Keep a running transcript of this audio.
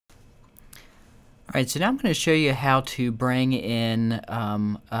All right, so now I'm going to show you how to bring in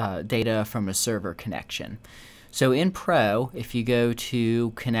data from a server connection. So in Pro, if you go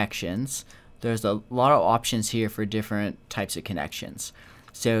to Connections, there's a lot of options here for different types of connections.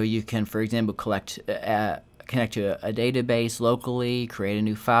 So you can, for example, connect to a database locally, create a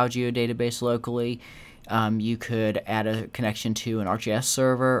new file geodatabase locally. You could add a connection to an ArcGIS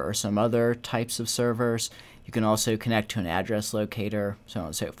server or some other types of servers. You can also connect to an address locator, so on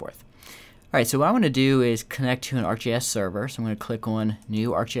and so forth. All right, so what I want to do is connect to an ArcGIS server. So I'm going to click on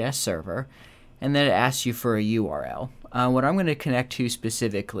New ArcGIS Server, and then it asks you for a URL. What I'm going to connect to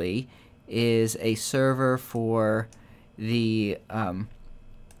specifically is a server for the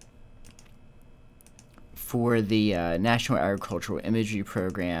National Agricultural Imagery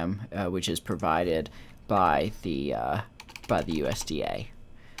Program, which is provided by the USDA.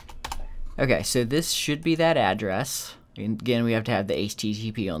 Okay, so this should be that address. And again, we have to have the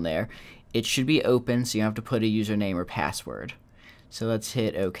HTTP on there. It should be open, so you have to put a username or password. So let's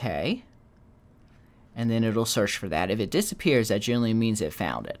hit OK, and then it'll search for that. If it disappears, that generally means it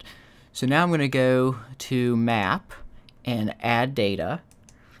found it. So now I'm going to go to Map and Add Data,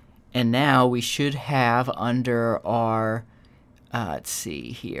 and now we should have under our, let's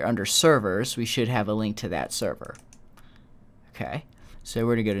see here, under Servers, we should have a link to that server. Okay, so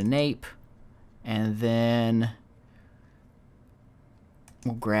we're going to go to NAPE, and then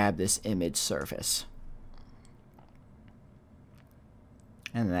we'll grab this image surface,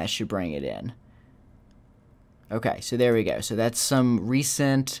 and that should bring it in. Okay, so there we go. So that's some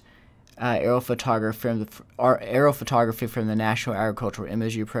recent aerial photography from the National Agricultural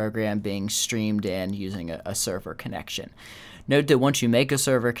Imagery Program being streamed in using a server connection. Note that once you make a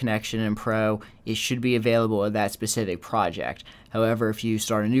server connection in Pro, it should be available at that specific project. However, if you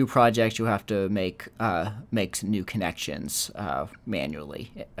start a new project, you'll have to make new connections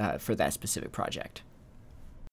manually for that specific project.